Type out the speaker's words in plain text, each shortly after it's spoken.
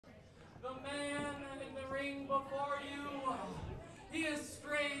before you, he is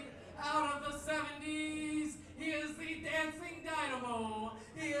straight out of the 70s. He is the dancing dynamo.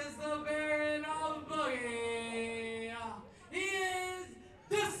 He is the Baron of Boogie. He is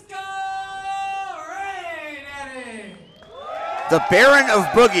Disco Ray Daddy. The Baron of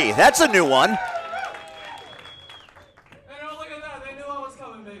Boogie. That's a new one. And oh, look at that. They knew I was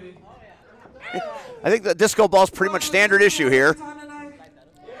coming, baby. I think the disco ball's pretty much standard issue here.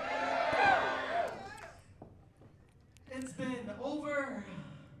 It's been over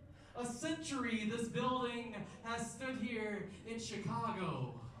a century this building has stood here in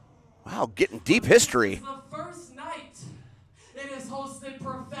Chicago. Wow, getting deep history. It's the first night it has hosted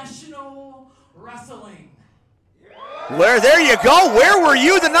professional wrestling. There you go. Where were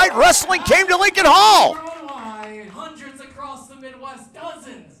you the night wrestling came to Lincoln Hall? Worldwide, hundreds across the Midwest,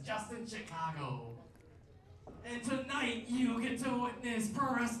 dozens just in Chicago. And tonight you get to witness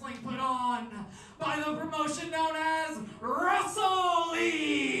pro wrestling put on by the promotion known as Wrestle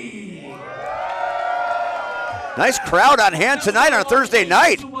League. Nice crowd on hand tonight on a Thursday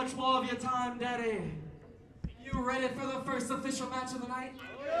night. Too much more of your time, Daddy. You ready for the first official match of the night?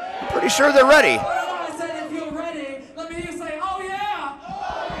 I'm pretty sure they're ready. I said if you're ready, let me hear you say, oh yeah!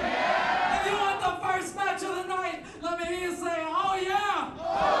 Oh yeah! If you want the first match of the night, let me hear you say, oh yeah!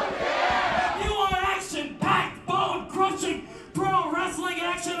 Oh yeah! If you want action-packed, bone-crushing, pro wrestling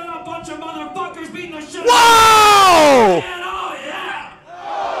action and a bunch of motherfuckers beating the shit Whoa! out of you, oh yeah!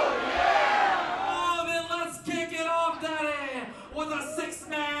 Oh yeah! Oh, then let's kick it off, Daddy, with a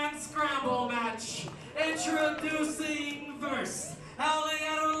 6-man scramble match. Introducing first, howling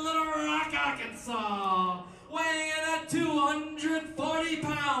out of Little Rock, Arkansas, weighing in at 240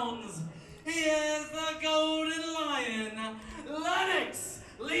 pounds. He is the Golden Lion, Lennox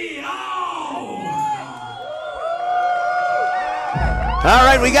Leo. All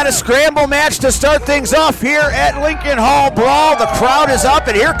right, we got a scramble match to start things off here at Lincoln Hall Brawl. The crowd is up,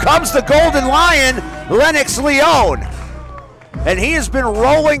 and here comes the Golden Lion, Lennox Leone. And he has been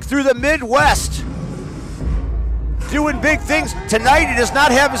rolling through the Midwest, doing big things. Tonight he does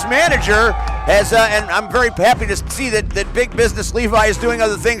not have his manager, and I'm very happy to see that Big Business Levi is doing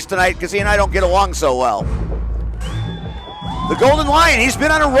other things tonight because he and I don't get along so well. The Golden Lion, he's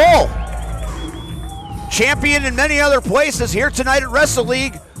been on a roll. Champion in many other places, here tonight at Wrestle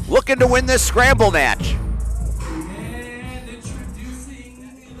League, looking to win this scramble match. And introducing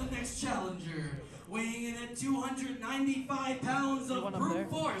the next challenger, weighing in at 295 pounds of brute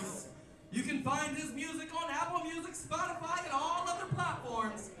force. You can find his music on Apple Music, Spotify, and all other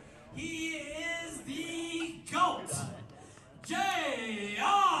platforms. He is the GOAT,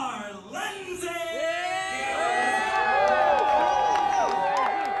 J.R. Lindsay!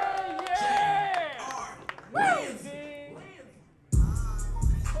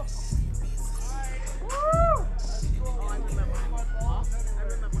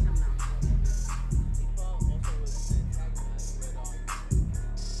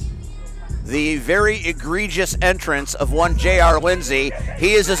 The very egregious entrance of one J.R. Lindsay.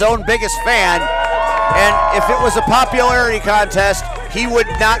 He is his own biggest fan, and if it was a popularity contest, he would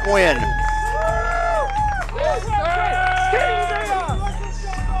not win.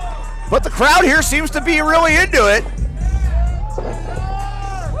 But the crowd here seems to be really into it.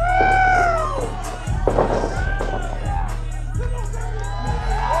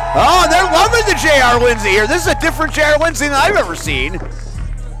 Oh, they're loving the J.R. Lindsay here. This is a different J.R. Lindsay than I've ever seen.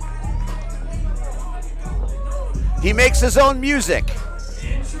 He makes his own music.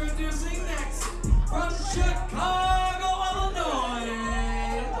 Introducing next from Chicago,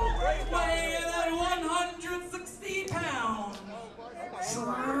 Illinois, weighing in at 160 pounds,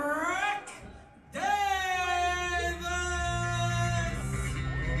 Trek Davis.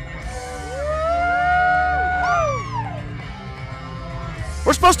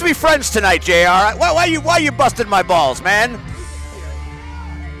 We're supposed to be friends tonight, JR. Why you busting my balls, man?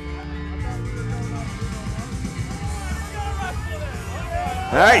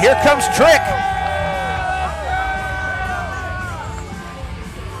 All right, here comes Trick.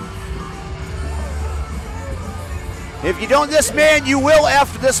 If you don't this man, you will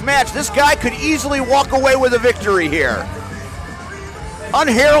after this match. This guy could easily walk away with a victory here.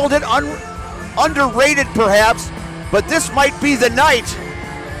 Unheralded, underrated perhaps, but this might be the night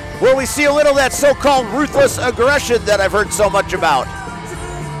where we see a little of that so-called ruthless aggression that I've heard so much about.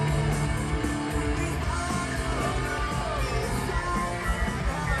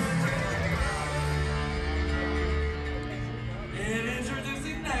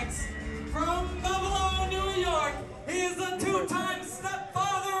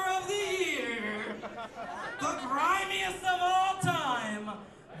 The grimiest of all time.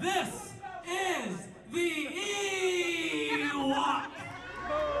 This is the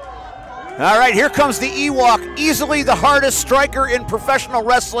All right, here comes the Ewok, easily the hardest striker in professional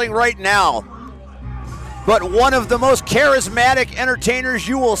wrestling right now, but one of the most charismatic entertainers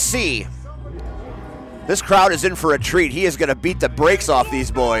you will see. This crowd is in for a treat. He is going to beat the brakes off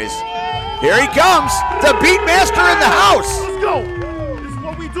these boys. Here he comes, the Beatmaster in the house. Let's go. This is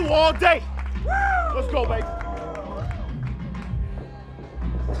what we do all day. Let's go, baby.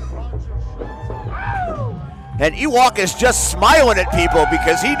 And Ewok is just smiling at people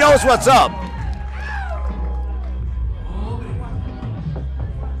because he knows what's up.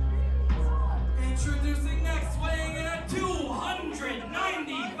 Introducing next, weighing in at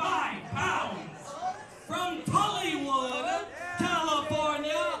 295 pounds, from Hollywood,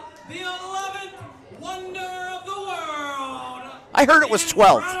 California, the 11th wonder of the world. I heard it was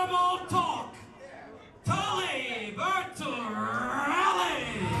 12th. Incredible talk, Tully Bertorelli.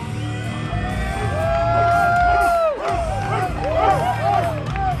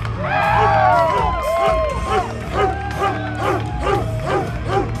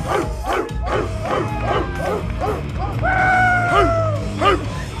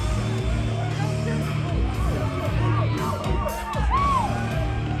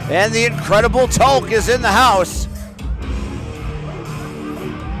 And the Incredible Tulk is in the house.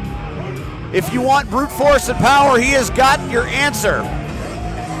 If you want brute force and power, he has got your answer.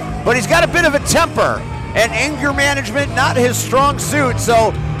 But he's got a bit of a temper, and anger management not his strong suit,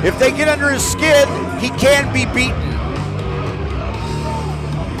 so if they get under his skin, he can be beaten.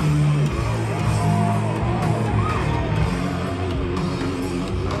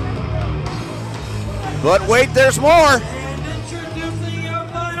 But wait, there's more. And introducing your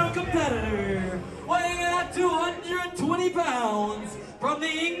final competitor, weighing at 220 pounds, from the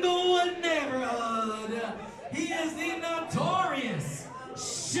Inglewood neighborhood, he is the notorious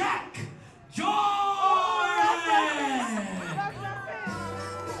Shaq Jordan.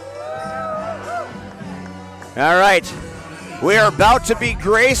 All right, we are about to be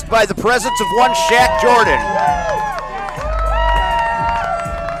graced by the presence of one Shaq Jordan.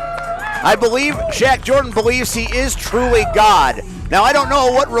 I believe Shaq Jordan believes he is truly God. Now, I don't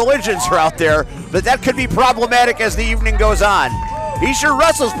know what religions are out there, but that could be problematic as the evening goes on. He sure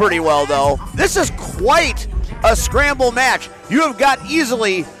wrestles pretty well, though. This is quite a scramble match. You have got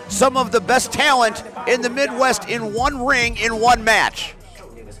easily some of the best talent in the Midwest in one ring in one match.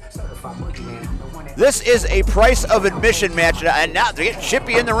 This is a price of admission match, and now they're getting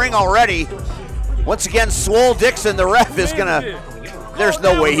chippy in the ring already. Once again, Swole Dixon, the ref, is gonna, there's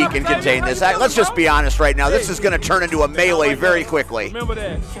no way he can contain this. Let's just be honest right now. This is gonna turn into a melee very quickly. Remember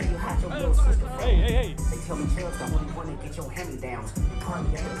that. Hey.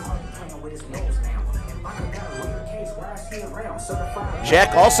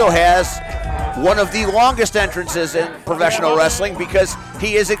 Shaq also has one of the longest entrances in professional wrestling because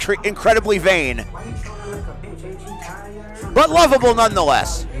he is incredibly vain, but lovable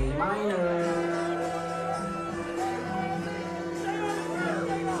nonetheless.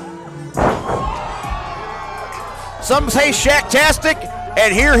 Some say Shaq-tastic,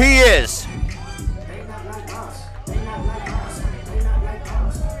 and here he is.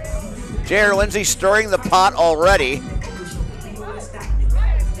 J.R. Lindsay stirring the pot already.